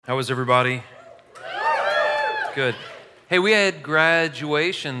How was everybody? Good. Hey, we had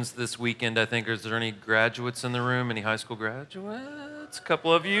graduations this weekend, I think. Is there any graduates in the room? Any high school graduates? A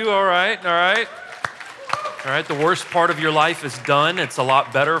couple of you. All right. The worst part of your life is done. It's a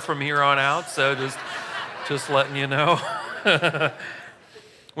lot better from here on out, so just letting you know.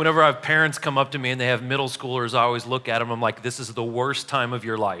 Whenever I have parents come up to me and they have middle schoolers, I always look at them. I'm like, this is the worst time of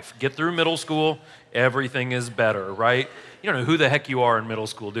your life. Get through middle school, everything is better, right? You don't know who the heck you are in middle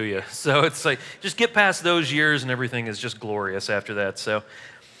school, do you? So it's like, just get past those years and everything is just glorious after that. So,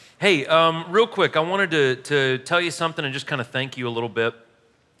 hey, real quick, I wanted to tell you something and just kind of thank you a little bit.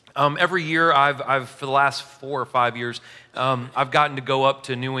 Every year, I've for the last 4 or 5 years, I've gotten to go up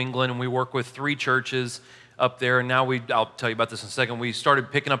to New England, and we work with 3 churches up there. And now I'll tell you about this in a second. We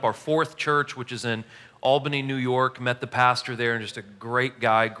started picking up our 4th church, which is in Albany, New York. Met the pastor there, and just a great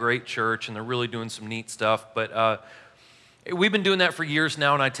guy, great church, and they're really doing some neat stuff. But we've been doing that for years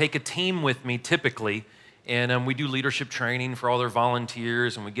now, and I take a team with me typically, and we do leadership training for all their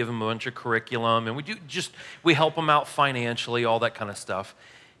volunteers, and we give them a bunch of curriculum, and we help them out financially, all that kind of stuff.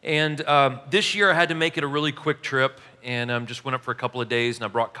 And this year I had to make it a really quick trip, and just went up for a couple of days, and I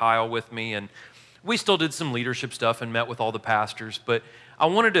brought Kyle with me, and we still did some leadership stuff and met with all the pastors. But I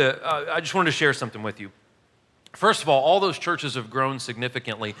just wanted to share something with you. First of all those churches have grown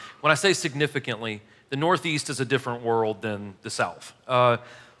significantly. When I say significantly, the Northeast is a different world than the South.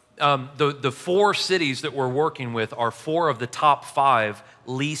 The 4 cities that we're working with are 4 of the top 5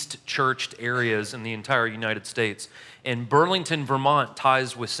 least churched areas in the entire United States. And Burlington, Vermont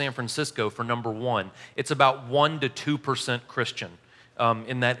ties with San Francisco for number 1. It's about 1% to 2% Christian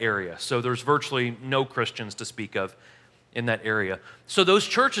in that area. So there's virtually no Christians to speak of in that area. So those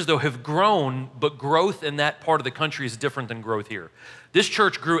churches, though, have grown, but growth in that part of the country is different than growth here. This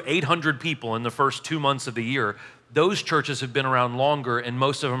church grew 800 people in the first 2 months of the year. Those churches have been around longer, and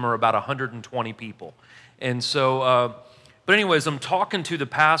most of them are about 120 people. And so, but anyways, I'm talking to the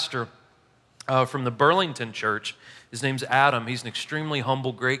pastor from the Burlington church. His name's Adam. He's an extremely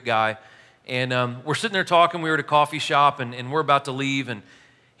humble, great guy. And we're sitting there talking. We were at a coffee shop, and we're about to leave, and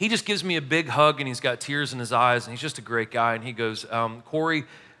he just gives me a big hug, and he's got tears in his eyes, and he's just a great guy. And he goes, Corey,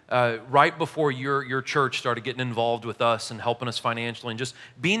 right before your church started getting involved with us and helping us financially and just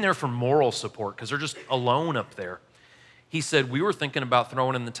being there for moral support, because they're just alone up there, he said, we were thinking about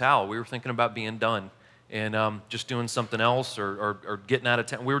throwing in the towel. We were thinking about being done and just doing something else or getting out of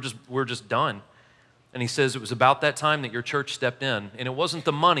town. We were just done. And he says it was about that time that your church stepped in. And it wasn't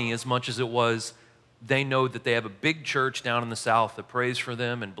the money as much as it was they know that they have a big church down in the South that prays for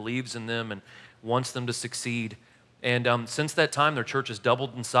them and believes in them and wants them to succeed. And since that time, their church has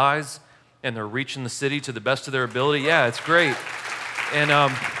doubled in size, and they're reaching the city to the best of their ability. Yeah, it's great. And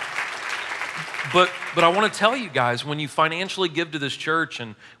but I want to tell you guys, when you financially give to this church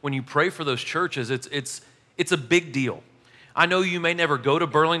and when you pray for those churches, it's a big deal. I know you may never go to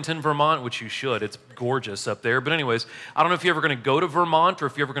Burlington, Vermont, which you should. It's gorgeous up there. But anyways, I don't know if you're ever going to go to Vermont or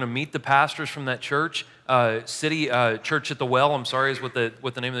if you're ever going to meet the pastors from that church, Church at the Well, I'm sorry, is what the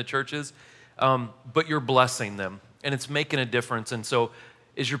name of the church is. But you're blessing them, and it's making a difference. And so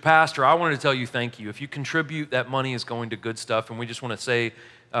as your pastor, I wanted to tell you thank you. If you contribute, that money is going to good stuff, and we just want to say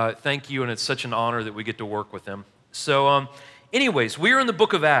thank you, and it's such an honor that we get to work with them. So anyways, we are in the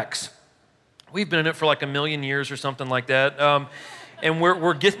book of Acts. We've been in it for like 1,000,000 years or something like that. And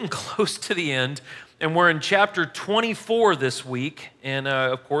we're getting close to the end. And we're in chapter 24 this week. And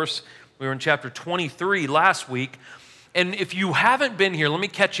of course, we were in chapter 23 last week. And if you haven't been here, let me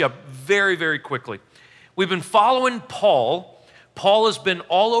catch you up very, very quickly. We've been following Paul. Paul has been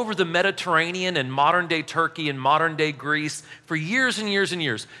all over the Mediterranean and modern-day Turkey and modern-day Greece for years and years and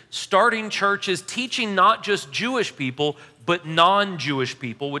years, starting churches, teaching not just Jewish people, but non-Jewish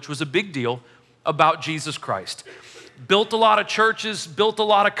people, which was a big deal, about Jesus Christ. Built a lot of churches, built a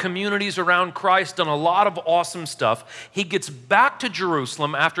lot of communities around Christ, done a lot of awesome stuff. He gets back to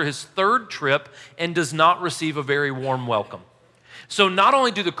Jerusalem after his 3rd trip and does not receive a very warm welcome. So not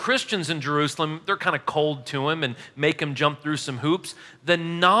only do the Christians in Jerusalem, they're kind of cold to him and make him jump through some hoops, the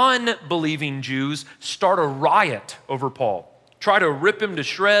non-believing Jews start a riot over Paul. Try to rip him to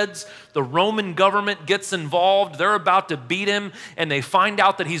shreds. The Roman government gets involved. They're about to beat him, and they find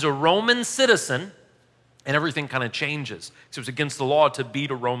out that he's a Roman citizen, and everything kind of changes. So it was against the law to beat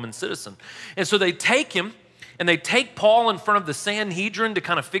a Roman citizen. And so they take him, and they take Paul in front of the Sanhedrin to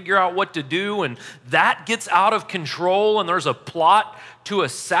kind of figure out what to do, and that gets out of control, and there's a plot to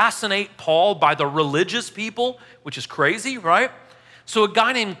assassinate Paul by the religious people, which is crazy, right? So a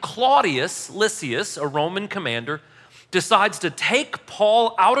guy named Claudius Lysias, a Roman commander, decides to take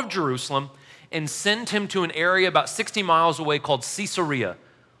Paul out of Jerusalem and send him to an area about 60 miles away called Caesarea.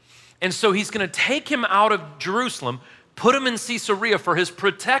 And so he's going to take him out of Jerusalem, put him in Caesarea for his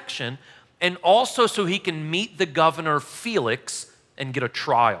protection, and also so he can meet the governor Felix and get a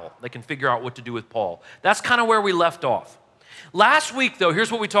trial. They can figure out what to do with Paul. That's kind of where we left off. Last week, though,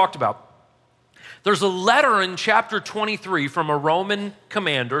 here's what we talked about. There's a letter in chapter 23 from a Roman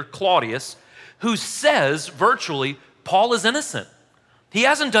commander, Claudius, who says virtually, Paul is innocent. He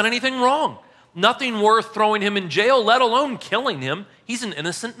hasn't done anything wrong. Nothing worth throwing him in jail, let alone killing him. He's an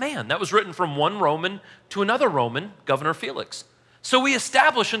innocent man. That was written from one Roman to another Roman, Governor Felix. So we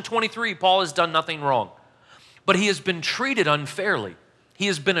establish in 23, Paul has done nothing wrong. But he has been treated unfairly. He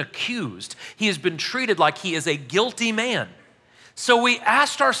has been accused. He has been treated like he is a guilty man. So we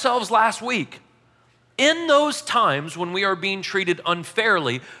asked ourselves last week, in those times when we are being treated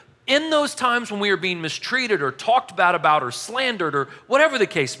unfairly, in those times when we are being mistreated or talked bad about or slandered or whatever the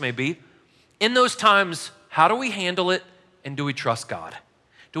case may be, in those times, how do we handle it, and do we trust God?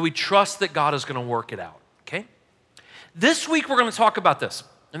 Do we trust that God is going to work it out, okay? This week we're going to talk about this,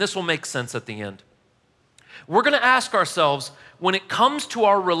 and this will make sense at the end. We're going to ask ourselves, when it comes to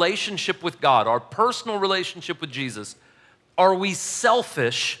our relationship with God, our personal relationship with Jesus, are we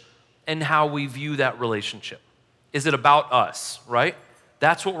selfish in how we view that relationship? Is it about us, right?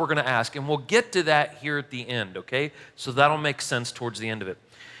 That's what we're going to ask, and we'll get to that here at the end, okay? So that'll make sense towards the end of it.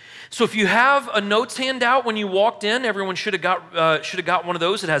 So if you have a notes handout when you walked in, everyone should have got one of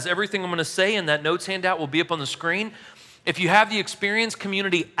those. It has everything I'm going to say, and that notes handout will be up on the screen. If you have the Experience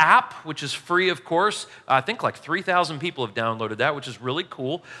Community app, which is free, of course, I think like 3,000 people have downloaded that, which is really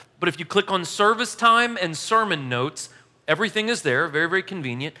cool. But if you click on Service Time and Sermon Notes, everything is there, very, very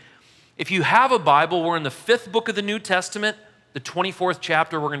convenient. If you have a Bible, we're in the 5th book of the New Testament, the 24th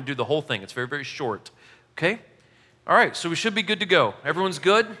chapter. We're going to do the whole thing. It's very, very short, okay? All right, so we should be good to go. Everyone's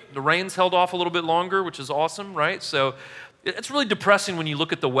good? The rain's held off a little bit longer, which is awesome, right? So it's really depressing when you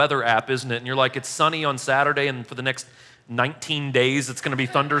look at the weather app, isn't it? And you're like, it's sunny on Saturday, and for the next 19 days, it's going to be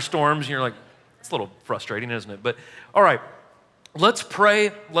thunderstorms. And you're like, it's a little frustrating, isn't it? But all right, let's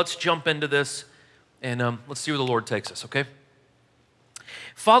pray. Let's jump into this, and let's see where the Lord takes us, okay?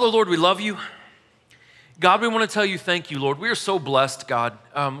 Father, Lord, we love you. God, we want to tell you thank you, Lord. We are so blessed, God.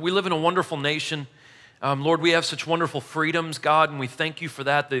 We live in a wonderful nation. Lord, we have such wonderful freedoms, God, and we thank you for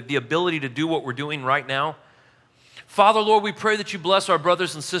that, the ability to do what we're doing right now. Father, Lord, we pray that you bless our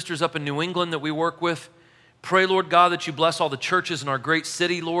brothers and sisters up in New England that we work with. Pray, Lord God, that you bless all the churches in our great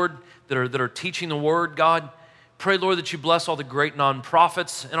city, Lord, that are teaching the word, God. Pray, Lord, that you bless all the great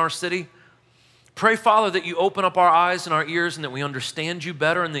nonprofits in our city. Pray, Father, that you open up our eyes and our ears and that we understand you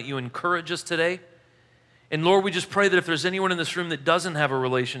better and that you encourage us today. And Lord, we just pray that if there's anyone in this room that doesn't have a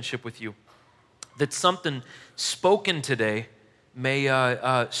relationship with you, that something spoken today may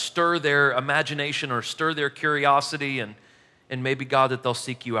stir their imagination or stir their curiosity, and maybe, God, that they'll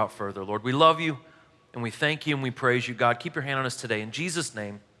seek you out further. Lord, we love you, and we thank you, and we praise you. God, keep your hand on us today. In Jesus'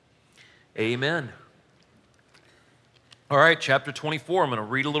 name, amen. All right, chapter 24. I'm going to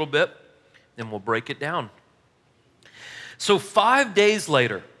read a little bit, then we'll break it down. So 5 days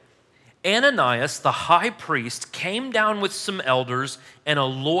later, Ananias, the high priest, came down with some elders and a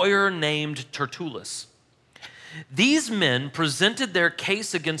lawyer named Tertullus. These men presented their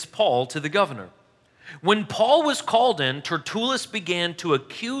case against Paul to the governor. When Paul was called in, Tertullus began to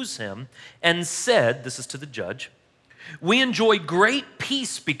accuse him and said, this is to the judge, "We enjoy great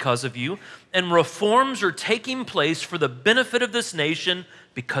peace because of you, and reforms are taking place for the benefit of this nation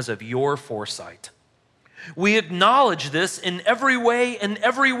because of your foresight. We acknowledge this in every way and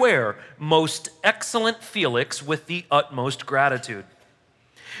everywhere, most excellent Felix, with the utmost gratitude.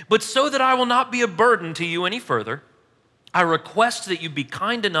 But so that I will not be a burden to you any further, I request that you be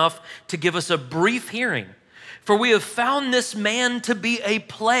kind enough to give us a brief hearing, for we have found this man to be a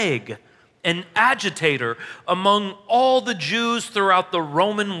plague, an agitator among all the Jews throughout the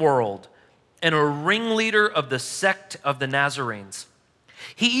Roman world, and a ringleader of the sect of the Nazarenes.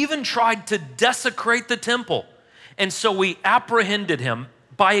 He even tried to desecrate the temple, and so we apprehended him.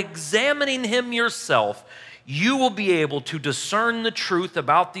 By examining him yourself, you will be able to discern the truth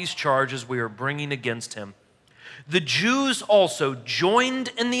about these charges we are bringing against him." The Jews also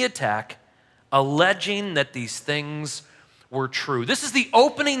joined in the attack, alleging that these things were true. This is the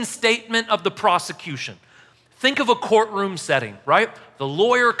opening statement of the prosecution. Think of a courtroom setting, right? The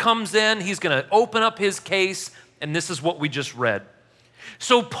lawyer comes in, he's going to open up his case, and this is what we just read.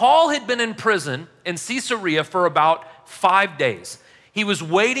 So Paul had been in prison in Caesarea for about 5 days. He was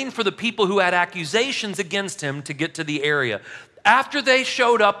waiting for the people who had accusations against him to get to the area. After they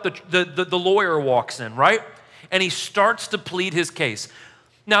showed up, the lawyer walks in, right? And he starts to plead his case.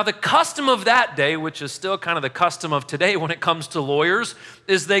 Now, the custom of that day, which is still kind of the custom of today when it comes to lawyers,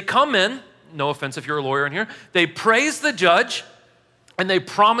 is they come in, no offense if you're a lawyer in here, they praise the judge, and they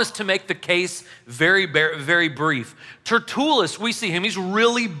promise to make the case very, very brief. Tertullus, we see him, he's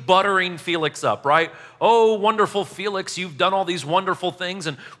really buttering Felix up, right? Oh, wonderful Felix, you've done all these wonderful things,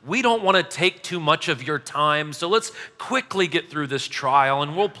 and we don't want to take too much of your time, so let's quickly get through this trial,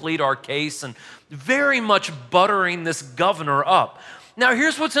 and we'll plead our case, and very much buttering this governor up. Now,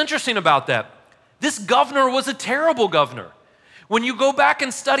 here's what's interesting about that. This governor was a terrible governor. When you go back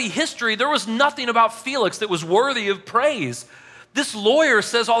and study history, there was nothing about Felix that was worthy of praise. This lawyer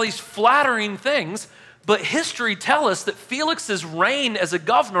says all these flattering things, but history tells us that Felix's reign as a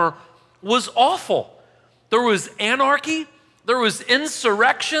governor was awful. There was anarchy, there was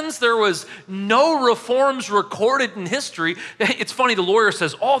insurrections, there was no reforms recorded in history. It's funny, the lawyer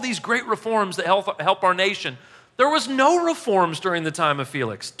says all these great reforms that help our nation. There was no reforms during the time of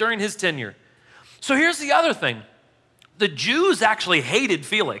Felix, during his tenure. So here's the other thing. The Jews actually hated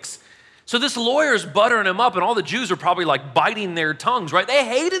Felix. So this lawyer's buttering him up, and all the Jews are probably like biting their tongues, right? They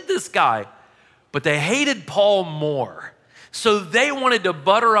hated this guy, but they hated Paul more. So they wanted to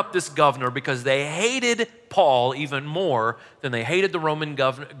butter up this governor because they hated Paul even more than they hated the Roman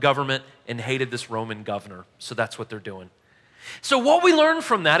government and hated this Roman governor. So that's what they're doing. So what we learn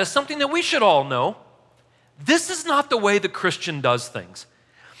from that is something that we should all know. This is not the way the Christian does things.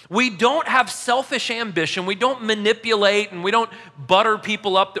 We don't have selfish ambition. We don't manipulate and we don't butter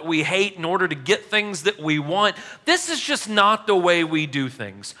people up that we hate in order to get things that we want. This is just not the way we do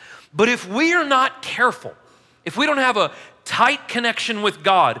things. But if we are not careful, if we don't have a tight connection with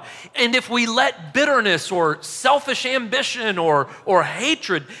God, and if we let bitterness or selfish ambition or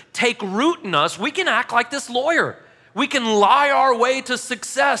hatred take root in us, we can act like this lawyer. We can lie our way to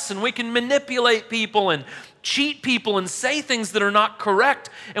success, and we can manipulate people and cheat people and say things that are not correct,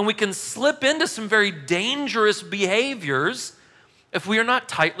 and we can slip into some very dangerous behaviors if we are not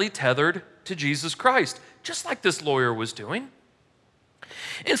tightly tethered to Jesus Christ, just like this lawyer was doing.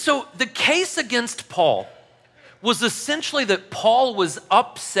 And so the case against Paul was essentially that Paul was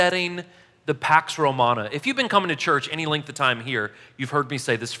upsetting the Pax Romana. If you've been coming to church any length of time here, you've heard me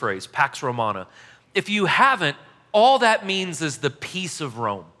say this phrase, Pax Romana. If you haven't, all that means is the peace of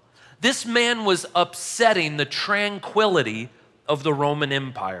Rome. This man was upsetting the tranquility of the Roman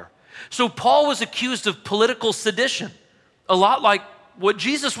Empire. So Paul was accused of political sedition, a lot like what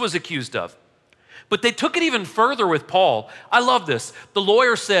Jesus was accused of. But they took it even further with Paul. I love this. The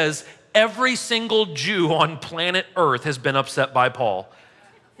lawyer says, every single Jew on planet Earth has been upset by Paul.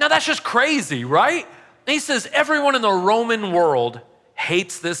 Now that's just crazy, right? And he says, everyone in the Roman world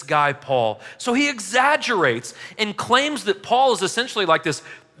hates this guy, Paul. So he exaggerates and claims that Paul is essentially like this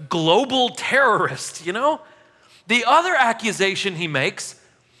global terrorist, you know? The other accusation he makes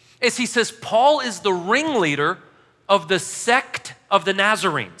is he says Paul is the ringleader of the sect of the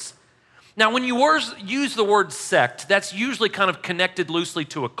Nazarenes. Now, when you use the word sect, that's usually kind of connected loosely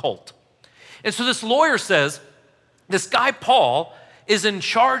to a cult. And so this lawyer says this guy, Paul, is in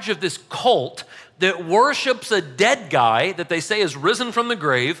charge of this cult that worships a dead guy that they say is risen from the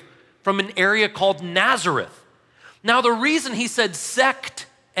grave from an area called Nazareth. Now, the reason he said sect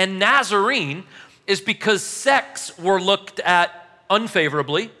and Nazarene is because sects were looked at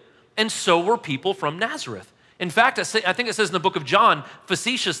unfavorably, and so were people from Nazareth. In fact, I think it says in the book of John,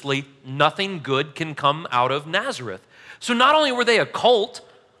 facetiously, nothing good can come out of Nazareth. So not only were they a cult,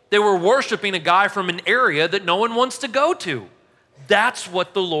 they were worshiping a guy from an area that no one wants to go to. That's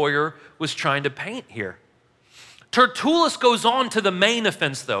what the lawyer was trying to paint here. Tertullus goes on to the main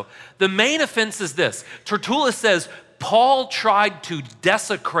offense, though. The main offense is this. Tertullus says, Paul tried to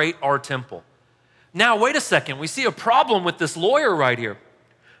desecrate our temple. Now, wait a second. We see a problem with this lawyer right here.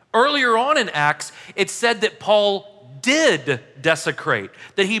 Earlier on in Acts, it said that Paul did desecrate,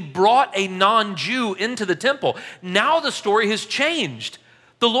 that he brought a non-Jew into the temple. Now the story has changed.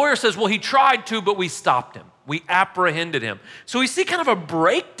 The lawyer says, well, he tried to, but we stopped him. We apprehended him. So we see kind of a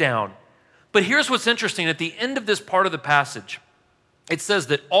breakdown. But here's what's interesting. At the end of this part of the passage, it says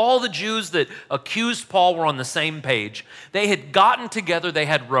that all the Jews that accused Paul were on the same page. They had gotten together, they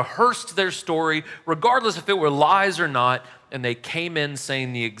had rehearsed their story, regardless if it were lies or not, and they came in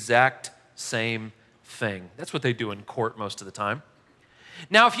saying the exact same thing. That's what they do in court most of the time.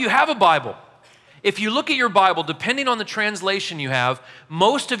 Now, if you have a Bible, if you look at your Bible, depending on the translation you have,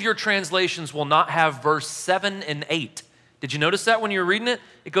 most of your translations will not have verse 7 and 8. Did you notice that when you were reading it?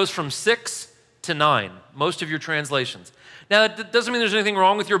 It goes from 6 to 9, most of your translations. Now, that doesn't mean there's anything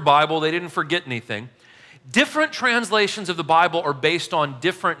wrong with your Bible. They didn't forget anything. Different translations of the Bible are based on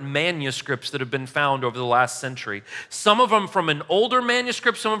different manuscripts that have been found over the last century. Some of them from an older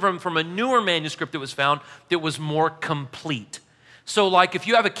manuscript, some of them from a newer manuscript that was found that was more complete. So like if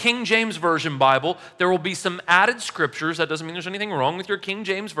you have a King James Version Bible, there will be some added scriptures. That doesn't mean there's anything wrong with your King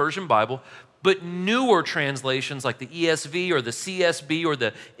James Version Bible, but newer translations like the ESV or the CSB or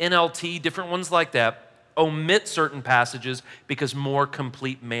the NLT, different ones like that, omit certain passages because more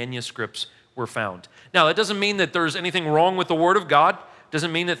complete manuscripts were found. Now, that doesn't mean that there's anything wrong with the Word of God.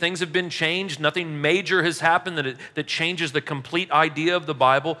 Doesn't mean that things have been changed. Nothing major has happened that changes the complete idea of the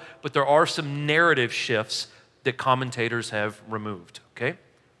Bible, but there are some narrative shifts that commentators have removed, okay?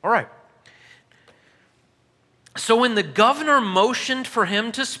 All right. So when the governor motioned for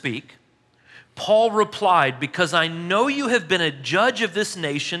him to speak, Paul replied, "Because I know you have been a judge of this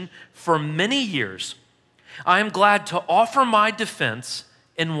nation for many years, I am glad to offer my defense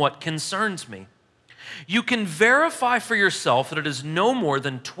in what concerns me. You can verify for yourself that it is no more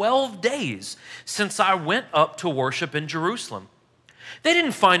than 12 days since I went up to worship in Jerusalem. They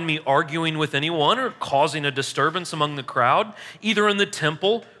didn't find me arguing with anyone or causing a disturbance among the crowd, either in the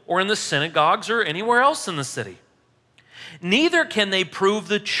temple or in the synagogues or anywhere else in the city. Neither can they prove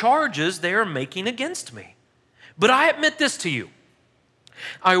the charges they are making against me. But I admit this to you.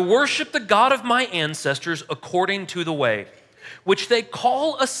 I worship the God of my ancestors according to the way, which they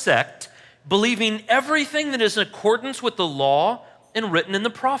call a sect, believing everything that is in accordance with the law and written in the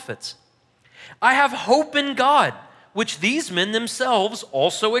prophets. I have hope in God, which these men themselves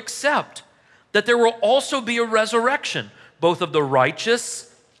also accept, that there will also be a resurrection, both of the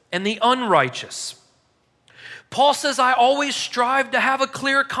righteous and the unrighteous." Paul says, "I always strive to have a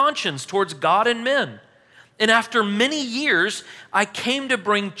clear conscience towards God and men. And after many years, I came to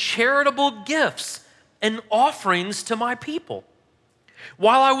bring charitable gifts and offerings to my people.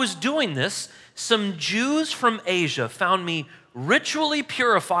 While I was doing this, some Jews from Asia found me ritually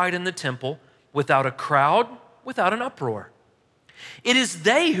purified in the temple without a crowd, without an uproar. It is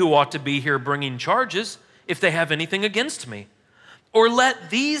they who ought to be here bringing charges if they have anything against me. Or let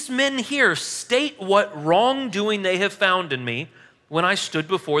these men here state what wrongdoing they have found in me when I stood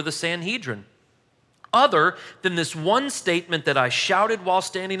before the Sanhedrin. Other than this one statement that I shouted while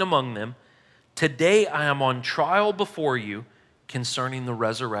standing among them, today I am on trial before you concerning the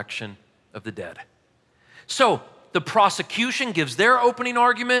resurrection of the dead." So the prosecution gives their opening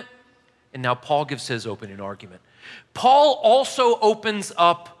argument, and now Paul gives his opening argument. Paul also opens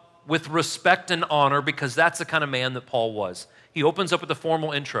up with respect and honor because that's the kind of man that Paul was. He opens up with a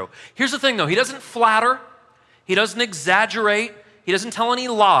formal intro. Here's the thing though, he doesn't flatter, he doesn't exaggerate, he doesn't tell any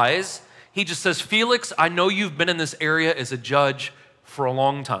lies. He just says, "Felix, I know you've been in this area as a judge for a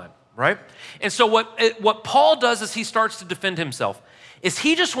long time," right? And so what Paul does is he starts to defend himself, is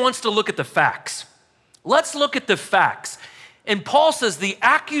he just wants to look at the facts. Let's look at the facts. And Paul says the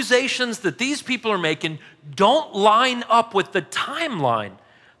accusations that these people are making don't line up with the timeline.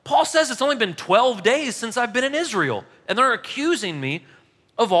 Paul says it's only been 12 days since I've been in Israel, and they're accusing me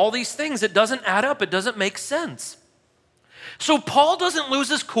of all these things. It doesn't add up. It doesn't make sense. So Paul doesn't lose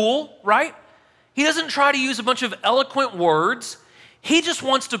his cool, right? He doesn't try to use a bunch of eloquent words. He just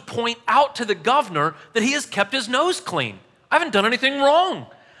wants to point out to the governor that he has kept his nose clean. I haven't done anything wrong.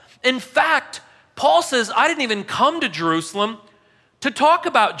 In fact, Paul says, I didn't even come to Jerusalem to talk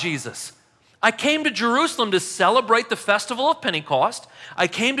about Jesus. I came to Jerusalem to celebrate the festival of Pentecost. I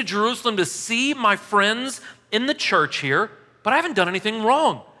came to Jerusalem to see my friends in the church here, but I haven't done anything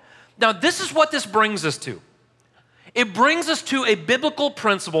wrong. Now, this is what this brings us to. It brings us to a biblical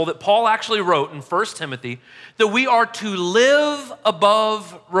principle that Paul actually wrote in 1 Timothy, that we are to live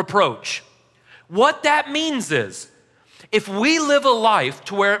above reproach. What that means is, if we live a life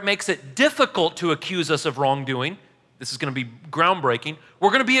to where it makes it difficult to accuse us of wrongdoing, this is going to be groundbreaking, we're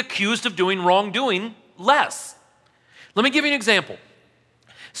going to be accused of doing wrongdoing less. Let me give you an example.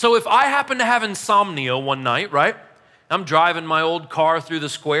 So if I happen to have insomnia one night, right? I'm driving my old car through the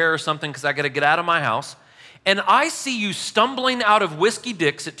square or something because I got to get out of my house, and I see you stumbling out of Whiskey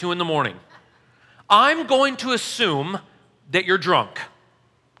Dick's at 2 a.m, I'm going to assume that you're drunk.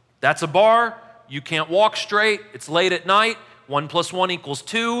 That's a bar. You can't walk straight. It's late at night. 1 + 1 =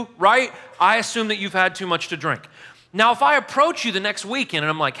 2, right? I assume that you've had too much to drink. Now, if I approach you the next weekend and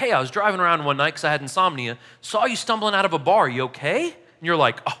I'm like, hey, I was driving around one night because I had insomnia, saw you stumbling out of a bar, you okay? And you're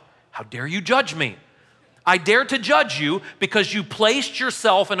like, oh, how dare you judge me? I dare to judge you because you placed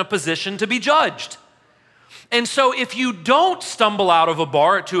yourself in a position to be judged. And so if you don't stumble out of a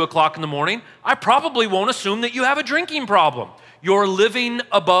bar at 2 a.m, I probably won't assume that you have a drinking problem. You're living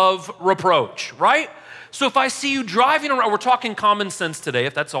above reproach, right? So if I see you driving around, we're talking common sense today,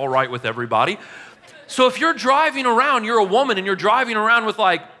 if that's all right with everybody. So if you're driving around, you're a woman and you're driving around with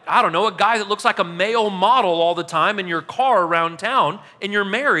like, I don't know, a guy that looks like a male model all the time in your car around town and you're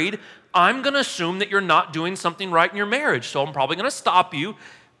married, I'm going to assume that you're not doing something right in your marriage. So I'm probably going to stop you and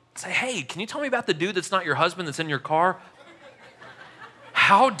say, hey, can you tell me about the dude that's not your husband that's in your car?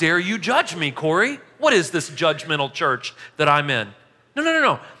 How dare you judge me, Corey? What is this judgmental church that I'm in?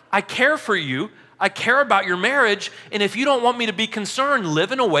 No. I care for you. I care about your marriage. And if you don't want me to be concerned,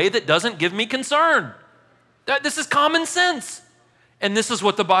 live in a way that doesn't give me concern. This is common sense. And this is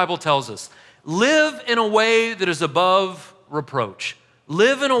what the Bible tells us. Live in a way that is above reproach.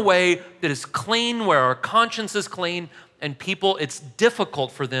 Live in a way that is clean, where our conscience is clean, and people, it's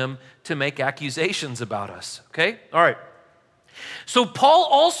difficult for them to make accusations about us, okay? All right. So Paul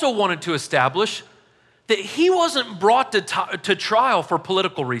also wanted to establish that he wasn't brought to trial for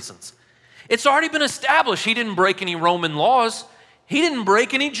political reasons. It's already been established he didn't break any Roman laws. He didn't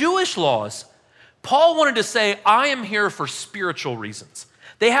break any Jewish laws. Paul wanted to say, I am here for spiritual reasons.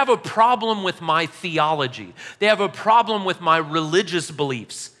 They have a problem with my theology. They have a problem with my religious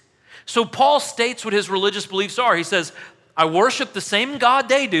beliefs. So Paul states what his religious beliefs are. He says, I worship the same God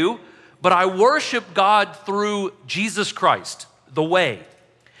they do, but I worship God through Jesus Christ, the way.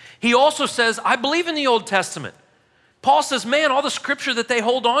 He also says, I believe in the Old Testament. Paul says, man, all the scripture that they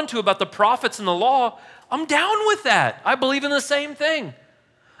hold on to about the prophets and the law, I'm down with that. I believe in the same thing.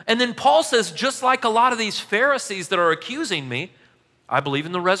 And then Paul says, just like a lot of these Pharisees that are accusing me, I believe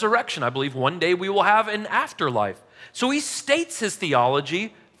in the resurrection. I believe one day we will have an afterlife. So he states his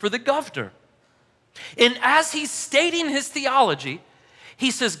theology for the governor. And as he's stating his theology,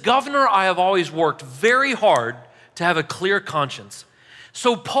 he says, Governor, I have always worked very hard to have a clear conscience.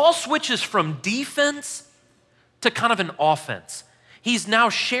 So Paul switches from defense to kind of an offense. He's now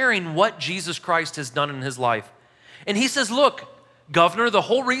sharing what Jesus Christ has done in his life. And he says, look, Governor, the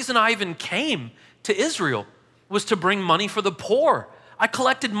whole reason I even came to Israel was to bring money for the poor. I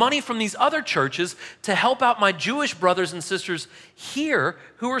collected money from these other churches to help out my Jewish brothers and sisters here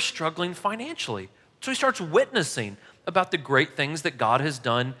who are struggling financially. So he starts witnessing about the great things that God has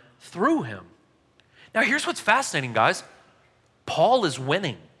done through him. Now here's what's fascinating, guys. Paul is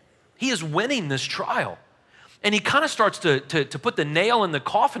winning. He is winning this trial. And he kind of starts to put the nail in the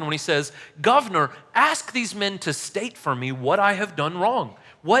coffin when he says, Governor, ask these men to state for me what I have done wrong,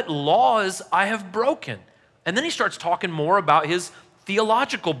 what laws I have broken. And then he starts talking more about his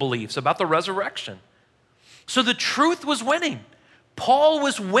theological beliefs, about the resurrection. So the truth was winning. Paul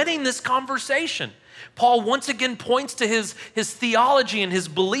was winning this conversation. Paul once again points to his theology and his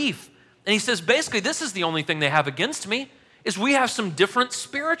belief. And he says, basically, this is the only thing they have against me, is we have some different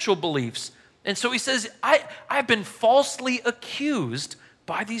spiritual beliefs. And so he says, I've been falsely accused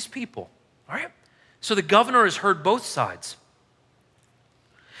by these people. All right? So the governor has heard both sides.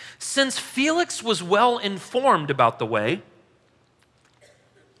 Since Felix was well informed about the way,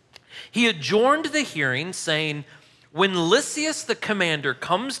 he adjourned the hearing, saying, when Lysias the commander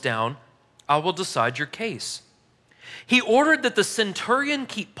comes down, I will decide your case. He ordered that the centurion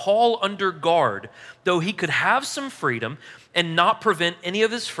keep Paul under guard, though he could have some freedom and not prevent any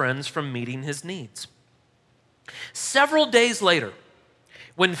of his friends from meeting his needs. Several days later,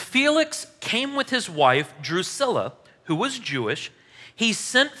 when Felix came with his wife, Drusilla, who was Jewish, he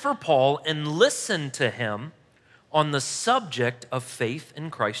sent for Paul and listened to him on the subject of faith in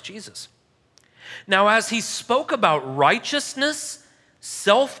Christ Jesus. Now, as he spoke about righteousness,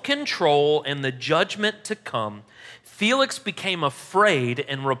 self-control, and the judgment to come, Felix became afraid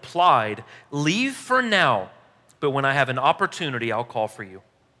and replied, leave for now, but when I have an opportunity, I'll call for you.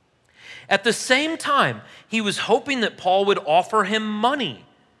 At the same time, he was hoping that Paul would offer him money.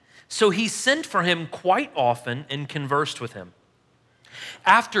 So he sent for him quite often and conversed with him.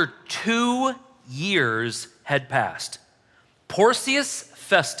 After 2 years had passed, Porcius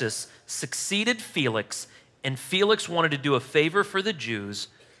Festus succeeded Felix, and Felix wanted to do a favor for the Jews,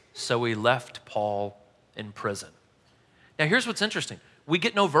 so he left Paul in prison. Now here's what's interesting. We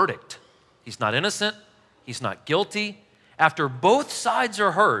get no verdict. He's not innocent. He's not guilty. After both sides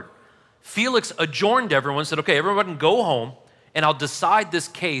are heard, Felix adjourned everyone, said, okay, everyone can go home, and I'll decide this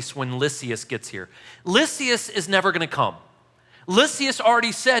case when Lysias gets here. Lysias is never going to come. Lysias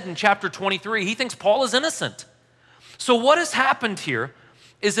already said in chapter 23, he thinks Paul is innocent. So what has happened here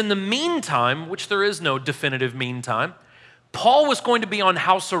is in the meantime, which there is no definitive meantime, Paul was going to be on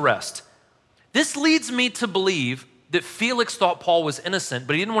house arrest. This leads me to believe that Felix thought Paul was innocent,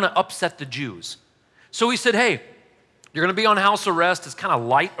 but he didn't want to upset the Jews. So he said, hey, you're going to be on house arrest. It's kind of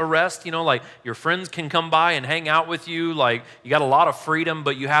light arrest, like your friends can come by and hang out with you. Like you got a lot of freedom,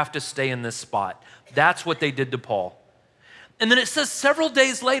 but you have to stay in this spot. That's what they did to Paul. And then it says several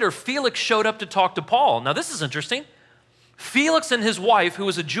days later, Felix showed up to talk to Paul. Now this is interesting. Felix and his wife, who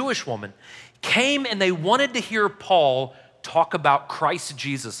was a Jewish woman, came and they wanted to hear Paul talk about Christ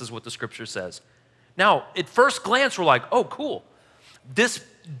Jesus, is what the scripture says. Now, at first glance, we're like, oh, cool. This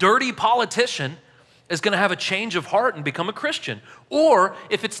dirty politician is going to have a change of heart and become a Christian. Or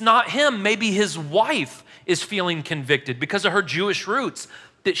if it's not him, maybe his wife is feeling convicted because of her Jewish roots,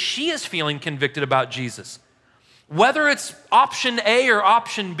 that she is feeling convicted about Jesus. Whether it's option A or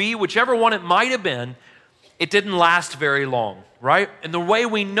option B, whichever one it might have been, it didn't last very long, right? And the way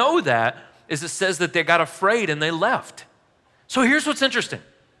we know that is it says that they got afraid and they left. So here's what's interesting.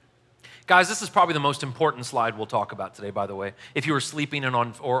 Guys, this is probably the most important slide we'll talk about today, by the way. If you were sleeping or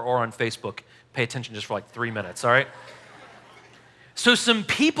on Facebook, pay attention just for like 3 minutes, all right? So some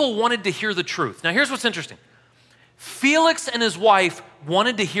people wanted to hear the truth. Now here's what's interesting. Felix and his wife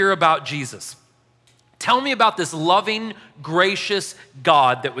wanted to hear about Jesus. Tell me about this loving, gracious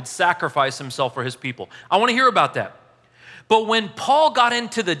God that would sacrifice himself for his people. I want to hear about that. But when Paul got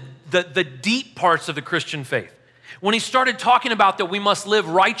into the deep parts of the Christian faith, when he started talking about that we must live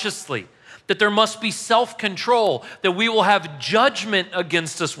righteously, that there must be self-control, that we will have judgment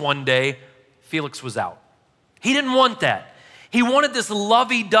against us one day, Felix was out. He didn't want that. He wanted this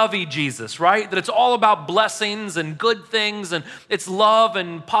lovey-dovey Jesus, right? That it's all about blessings and good things and it's love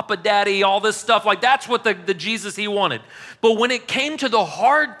and Papa Daddy, all this stuff. Like that's what the Jesus he wanted. But when it came to the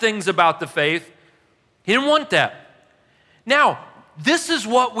hard things about the faith, he didn't want that. Now, this is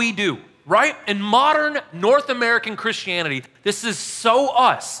what we do, right? In modern North American Christianity, this is so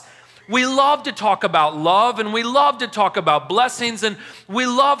us. We love to talk about love and we love to talk about blessings and we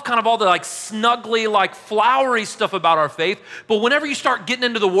love kind of all the like snuggly, like flowery stuff about our faith. But whenever you start getting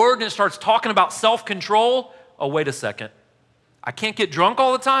into the word and it starts talking about self-control, oh, wait a second. I can't get drunk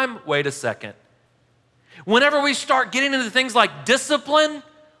all the time? Wait a second. Whenever we start getting into things like discipline,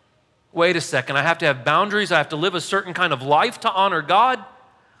 wait a second. I have to have boundaries. I have to live a certain kind of life to honor God.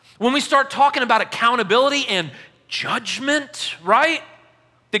 When we start talking about accountability and judgment, right?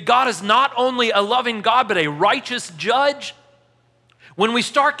 That God is not only a loving God, but a righteous judge. When we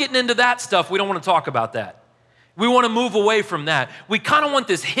start getting into that stuff, we don't want to talk about that. We want to move away from that. We kind of want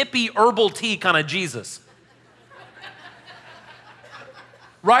this hippie herbal tea kind of Jesus.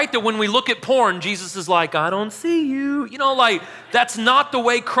 Right? That when we look at porn, Jesus is like, I don't see you. You know, like, that's not the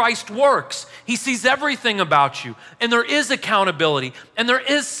way Christ works. He sees everything about you. And there is accountability, and there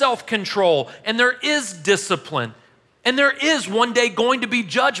is self-control, and there is discipline. And there is one day going to be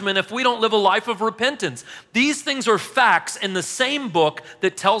judgment if we don't live a life of repentance. These things are facts in the same book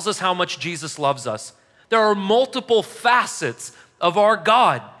that tells us how much Jesus loves us. There are multiple facets of our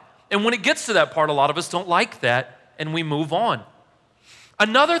God. And when it gets to that part, a lot of us don't like that and we move on.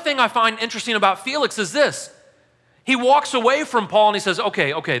 Another thing I find interesting about Felix is this. He walks away from Paul and he says,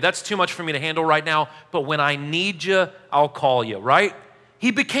 okay, that's too much for me to handle right now, but when I need you, I'll call you, right? He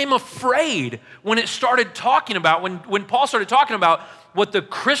became afraid when it started talking about, when Paul started talking about what the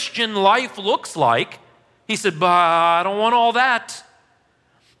Christian life looks like. He said, but I don't want all that.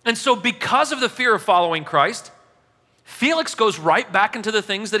 And so because of the fear of following Christ, Felix goes right back into the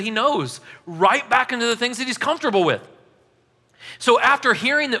things that he knows, right back into the things that he's comfortable with. So after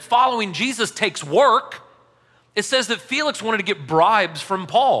hearing that following Jesus takes work, it says that Felix wanted to get bribes from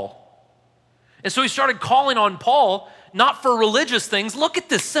Paul. And so he started calling on Paul, not for religious things. Look at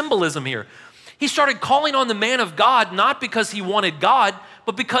this symbolism here. He started calling on the man of God, not because he wanted God,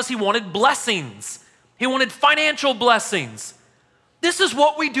 but because he wanted blessings. He wanted financial blessings. This is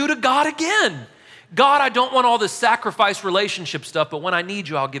what we do to God again. God, I don't want all this sacrifice relationship stuff, but when I need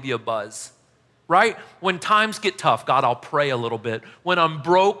you, I'll give you a buzz, right? When times get tough, God, I'll pray a little bit. When I'm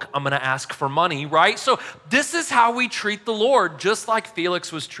broke, I'm gonna ask for money, right? So this is how we treat the Lord, just like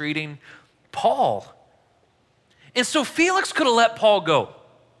Felix was treating Paul. And so Felix could have let Paul go.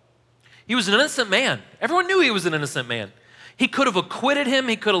 He was an innocent man. Everyone knew he was an innocent man. He could have acquitted him.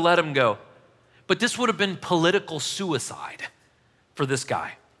 He could have let him go. But this would have been political suicide for this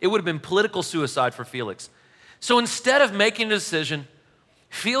guy. It would have been political suicide for Felix. So instead of making a decision,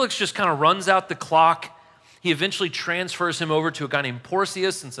 Felix just kind of runs out the clock. He eventually transfers him over to a guy named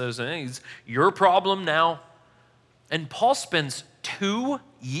Porcius and says, hey, it's your problem now. And Paul spends 2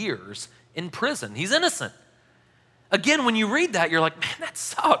 years in prison. He's innocent. Again, when you read that, you're like, man, that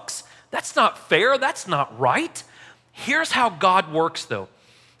sucks. That's not fair. That's not right. Here's how God works, though.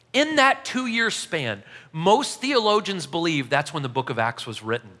 In that 2-year span, most theologians believe that's when the book of Acts was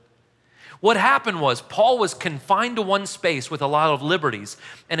written. What happened was Paul was confined to one space with a lot of liberties,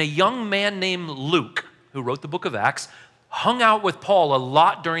 and a young man named Luke, who wrote the book of Acts, hung out with Paul a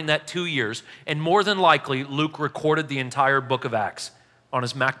lot during that 2 years, and more than likely, Luke recorded the entire book of Acts on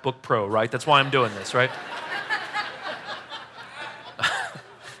his MacBook Pro, right? That's why I'm doing this, right?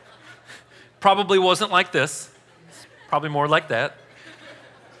 Probably wasn't like this. It's probably more like that.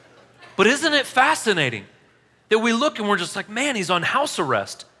 But isn't it fascinating that we look and we're just like, man, he's on house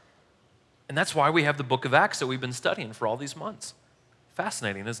arrest. And that's why we have the book of Acts that we've been studying for all these months.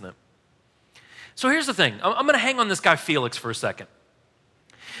 Fascinating, isn't it? So here's the thing. I'm going to hang on this guy Felix for a second.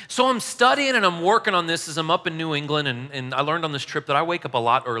 So I'm studying and I'm working on this as I'm up in New England, and I learned on this trip that I wake up a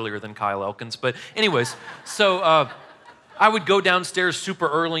lot earlier than Kyle Elkins. But anyways, so I would go downstairs super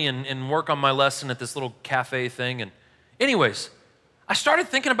early and work on my lesson at this little cafe thing. And anyways, I started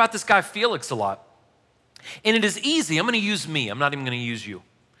thinking about this guy Felix a lot. And it is easy. I'm going to use me. I'm not even going to use you.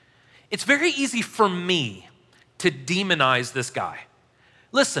 It's very easy for me to demonize this guy.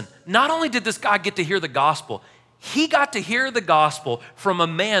 Listen, not only did this guy get to hear the gospel, he got to hear the gospel from a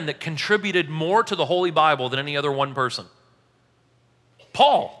man that contributed more to the Holy Bible than any other one person.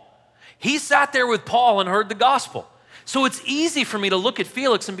 Paul. He sat there with Paul and heard the gospel. So it's easy for me to look at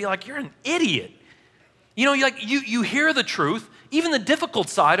Felix and be like, you're an idiot. You know, you hear the truth, even the difficult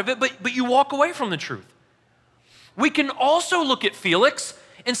side of it, but you walk away from the truth. We can also look at Felix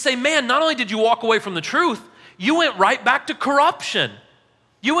and say, man, not only did you walk away from the truth, you went right back to corruption.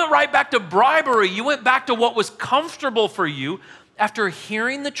 You went right back to bribery. You went back to what was comfortable for you after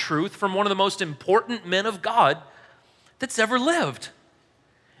hearing the truth from one of the most important men of God that's ever lived.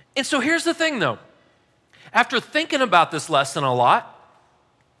 And so here's the thing, though. After thinking about this lesson a lot,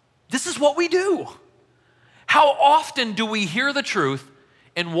 this is what we do. How often do we hear the truth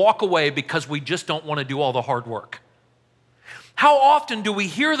and walk away because we just don't want to do all the hard work? How often do we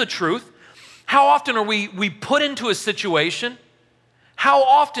hear the truth? How often are we put into a situation? How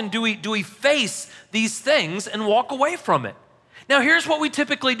often do we face these things and walk away from it? Now, here's what we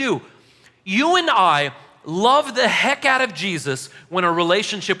typically do. You and I love the heck out of Jesus when a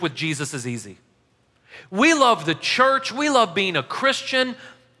relationship with Jesus is easy. We love the church. We love being a Christian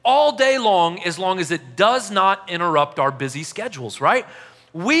all day long as it does not interrupt our busy schedules, right?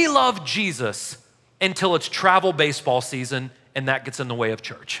 We love Jesus until it's travel baseball season and that gets in the way of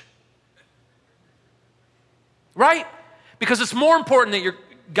church. Right? Because it's more important that your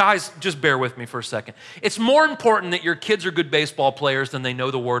guys, just bear with me for a second. It's more important that your kids are good baseball players than they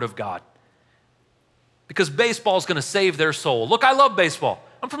know the Word of God. Because baseball is going to save their soul. Look, I love baseball.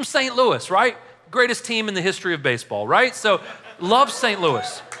 I'm from St. Louis, right? Greatest team in the history of baseball, right? So, love St.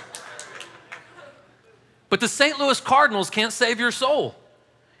 Louis. But the St. Louis Cardinals can't save your soul.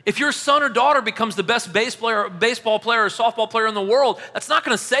 If your son or daughter becomes the best baseball player or softball player in the world, that's not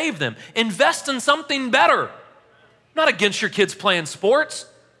going to save them. Invest in something better. Not against your kids playing sports.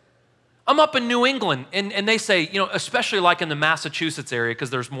 I'm up in New England, and they say, you know, especially like in the Massachusetts area, because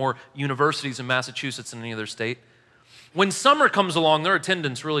there's more universities in Massachusetts than any other state. When summer comes along, their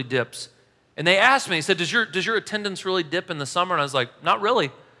attendance really dips. And they asked me, they said, does your attendance really dip in the summer? And I was like, not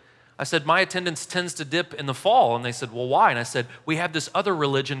really. I said, my attendance tends to dip in the fall. And they said, well, why? And I said, we have this other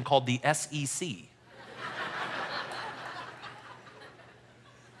religion called the SEC.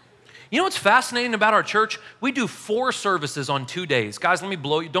 You know what's fascinating about our church? We do 4 services on 2 days. Guys, let me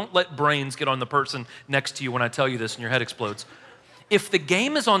blow you. Don't let brains get on the person next to you when I tell you this and your head explodes. If the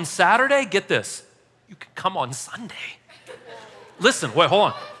game is on Saturday, get this, you can come on Sunday. Listen, wait,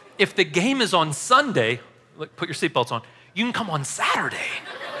 hold on. If the game is on Sunday, look, put your seatbelts on, you can come on Saturday.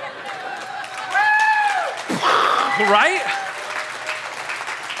 Right?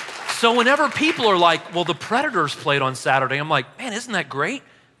 So whenever people are like, well, the Predators played on Saturday, I'm like, man, isn't that great?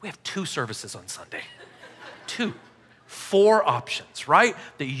 We have 2 services on Sunday. 2. 4 options, right?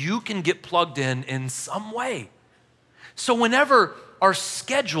 That you can get plugged in some way. So whenever our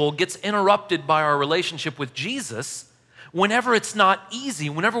schedule gets interrupted by our relationship with Jesus, whenever it's not easy,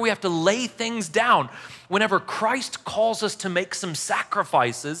 whenever we have to lay things down, whenever Christ calls us to make some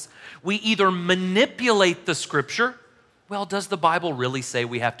sacrifices, we either manipulate the scripture. Well, does the Bible really say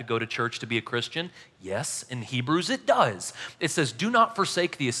we have to go to church to be a Christian? Yes, in Hebrews it does. It says, do not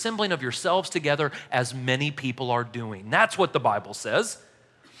forsake the assembling of yourselves together as many people are doing. That's what the Bible says.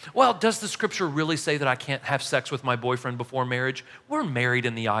 Well, does the scripture really say that I can't have sex with my boyfriend before marriage? We're married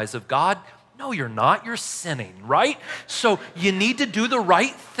in the eyes of God. No, you're not. You're sinning, right? So you need to do the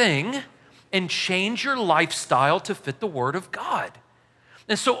right thing and change your lifestyle to fit the Word of God.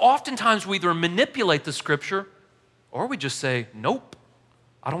 And so oftentimes we either manipulate the scripture or we just say, nope,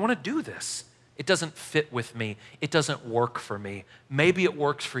 I don't want to do this. It doesn't fit with me. It doesn't work for me. Maybe it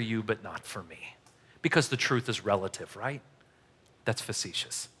works for you, but not for me. Because the truth is relative, right? That's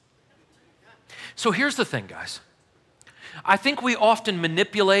facetious. So here's the thing, guys. I think we often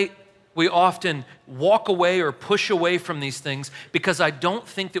manipulate, we often walk away or push away from these things because I don't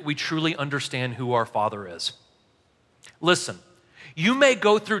think that we truly understand who our Father is. Listen, you may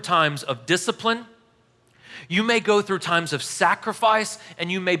go through times of discipline, you may go through times of sacrifice,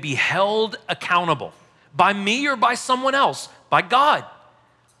 and you may be held accountable by me or by someone else, by God.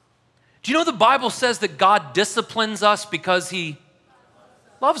 Do you know the Bible says that God disciplines us because He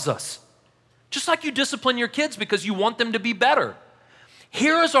loves us? Just like you discipline your kids because you want them to be better.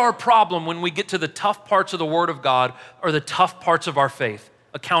 Here is our problem when we get to the tough parts of the Word of God or the tough parts of our faith: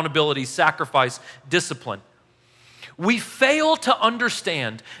 accountability, sacrifice, discipline. We fail to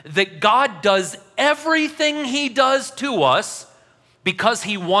understand that God does everything He does to us because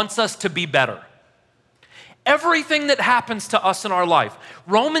He wants us to be better. Everything that happens to us in our life.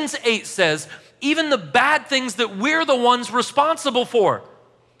 Romans 8 says, even the bad things that we're the ones responsible for.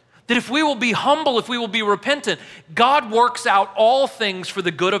 That if we will be humble, if we will be repentant, God works out all things for the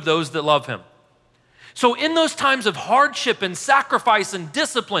good of those that love Him. So in those times of hardship and sacrifice and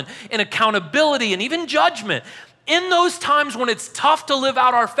discipline and accountability and even judgment, in those times when it's tough to live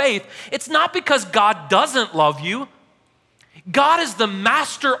out our faith, it's not because God doesn't love you. God is the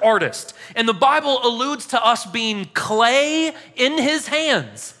master artist, and the Bible alludes to us being clay in His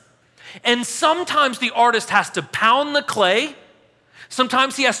hands. And sometimes the artist has to pound the clay.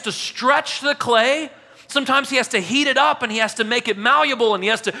 Sometimes he has to stretch the clay. Sometimes he has to heat it up and he has to make it malleable and he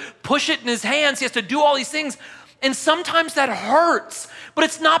has to push it in his hands. He has to do all these things. And sometimes that hurts, but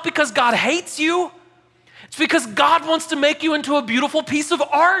it's not because God hates you. It's because God wants to make you into a beautiful piece of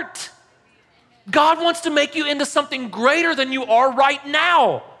art. God wants to make you into something greater than you are right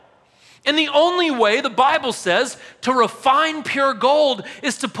now. And the only way, the Bible says, to refine pure gold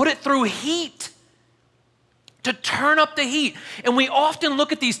is to put it through heat. To turn up the heat. And we often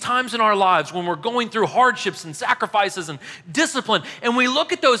look at these times in our lives when we're going through hardships and sacrifices and discipline, and we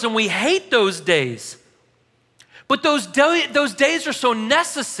look at those and we hate those days. But those days are so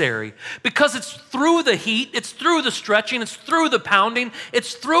necessary because it's through the heat, it's through the stretching, it's through the pounding,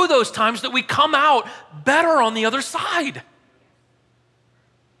 it's through those times that we come out better on the other side.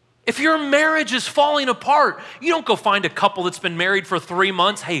 If your marriage is falling apart, you don't go find a couple that's been married for 3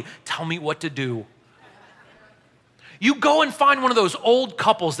 months. Hey, tell me what to do. You go and find one of those old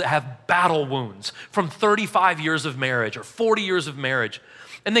couples that have battle wounds from 35 years of marriage or 40 years of marriage,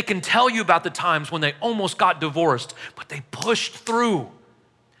 and they can tell you about the times when they almost got divorced, but they pushed through.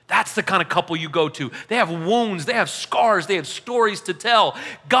 That's the kind of couple you go to. They have wounds, they have scars, they have stories to tell.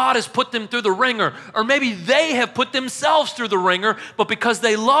 God has put them through the ringer, or maybe they have put themselves through the ringer, but because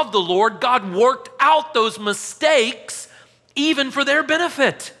they love the Lord, God worked out those mistakes even for their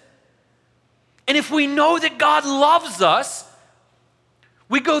benefit. And if we know that God loves us,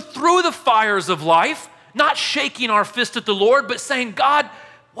 we go through the fires of life, not shaking our fist at the Lord, but saying, God,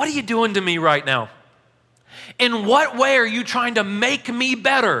 what are you doing to me right now? In what way are you trying to make me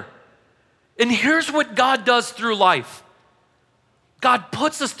better? And here's what God does through life. God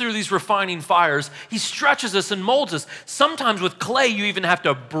puts us through these refining fires. He stretches us and molds us. Sometimes with clay, you even have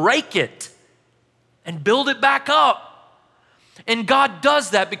to break it and build it back up. And God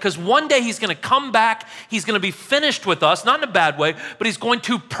does that because one day He's going to come back, He's going to be finished with us, not in a bad way, but He's going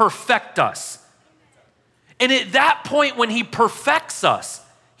to perfect us. And at that point when He perfects us,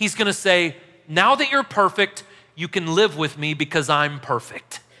 He's going to say, now that you're perfect, you can live with me because I'm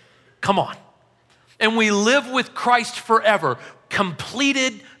perfect. Come on. And we live with Christ forever,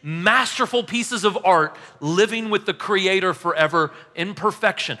 completed, masterful pieces of art, living with the Creator forever in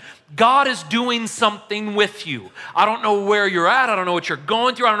perfection. God is doing something with you. I don't know where you're at. I don't know what you're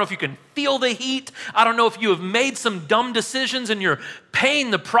going through. I don't know if you can feel the heat. I don't know if you have made some dumb decisions and you're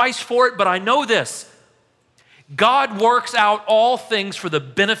paying the price for it, but I know this. God works out all things for the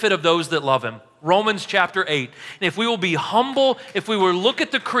benefit of those that love Him. Romans chapter 8. And if we will be humble, if we will look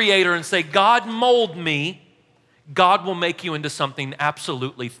at the Creator and say, God, mold me, God will make you into something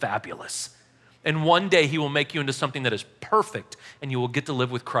absolutely fabulous. And one day He will make you into something that is perfect, and you will get to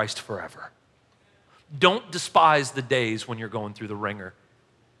live with Christ forever. Don't despise the days when you're going through the ringer.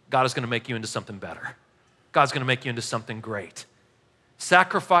 God is going to make you into something better. God's going to make you into something great.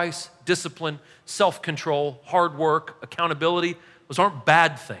 Sacrifice, discipline, self-control, hard work, accountability, those aren't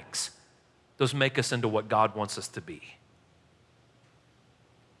bad things. Those make us into what God wants us to be.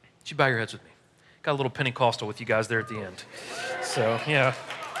 Would you bow your heads with me? Got a little Pentecostal with you guys there at the end. So, yeah.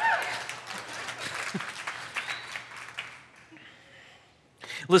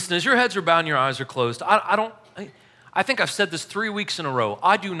 Listen, as your heads are bowed and your eyes are closed, I think I've said this 3 weeks in a row.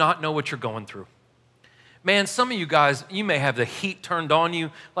 I do not know what you're going through. Man, some of you guys, you may have the heat turned on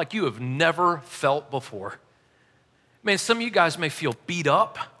you like you have never felt before. Man, some of you guys may feel beat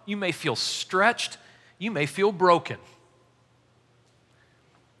up. You may feel stretched. You may feel broken.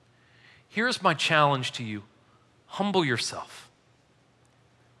 Here's my challenge to you. Humble yourself.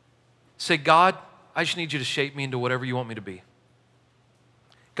 Say, God, I just need you to shape me into whatever you want me to be.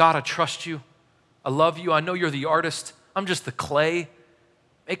 God, I trust you. I love you. I know you're the artist. I'm just the clay.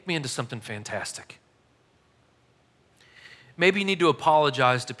 Make me into something fantastic. Maybe you need to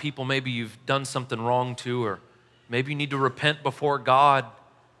apologize to people maybe you've done something wrong to, or maybe you need to repent before God.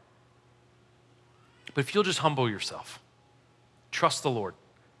 But if you'll just humble yourself, trust the Lord.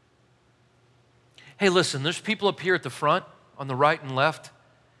 Hey, listen, there's people up here at the front, on the right and left.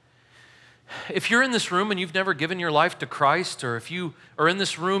 If you're in this room and you've never given your life to Christ, or if you are in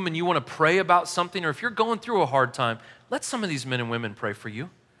this room and you want to pray about something, or if you're going through a hard time, let some of these men and women pray for you.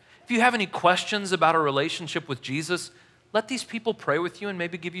 If you have any questions about a relationship with Jesus, let these people pray with you and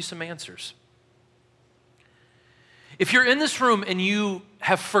maybe give you some answers. If you're in this room and you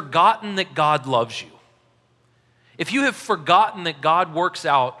have forgotten that God loves you, if you have forgotten that God works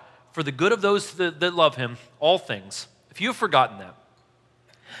out for the good of those that love him, all things, if you have forgotten that,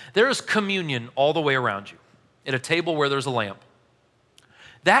 there is communion all the way around you at a table where there's a lamp.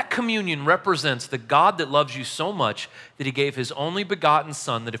 That communion represents the God that loves you so much that he gave his only begotten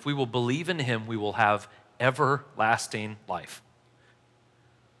Son, that if we will believe in him, we will have everlasting life.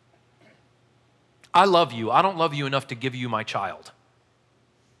 I love you. I don't love you enough to give you my child.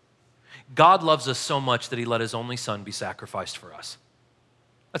 God loves us so much that he let his only Son be sacrificed for us.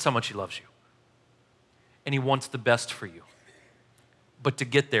 That's how much he loves you. And he wants the best for you. But to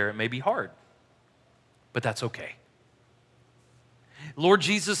get there, it may be hard. But that's okay. Lord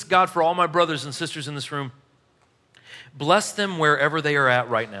Jesus, God, for all my brothers and sisters in this room, bless them wherever they are at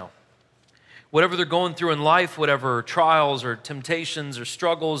right now. Whatever they're going through in life, whatever trials or temptations or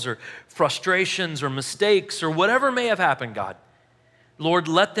struggles or frustrations or mistakes or whatever may have happened, God, Lord,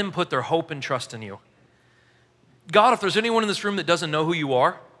 let them put their hope and trust in you. God, if there's anyone in this room that doesn't know who you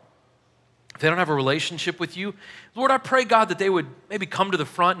are, if they don't have a relationship with you, Lord, I pray, God, that they would maybe come to the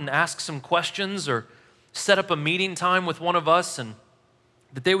front and ask some questions or set up a meeting time with one of us, and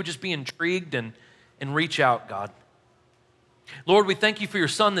that they would just be intrigued and reach out, God. Lord, we thank you for your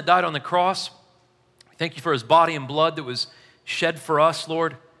Son that died on the cross. We thank you for his body and blood that was shed for us,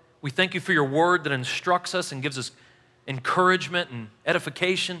 Lord. We thank you for your word that instructs us and gives us encouragement and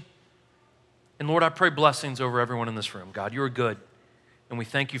edification. And Lord, I pray blessings over everyone in this room. God, you are good, and we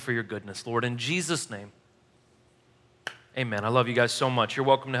thank you for your goodness, Lord. In Jesus' name, amen. I love you guys so much. You're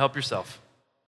welcome to help yourself.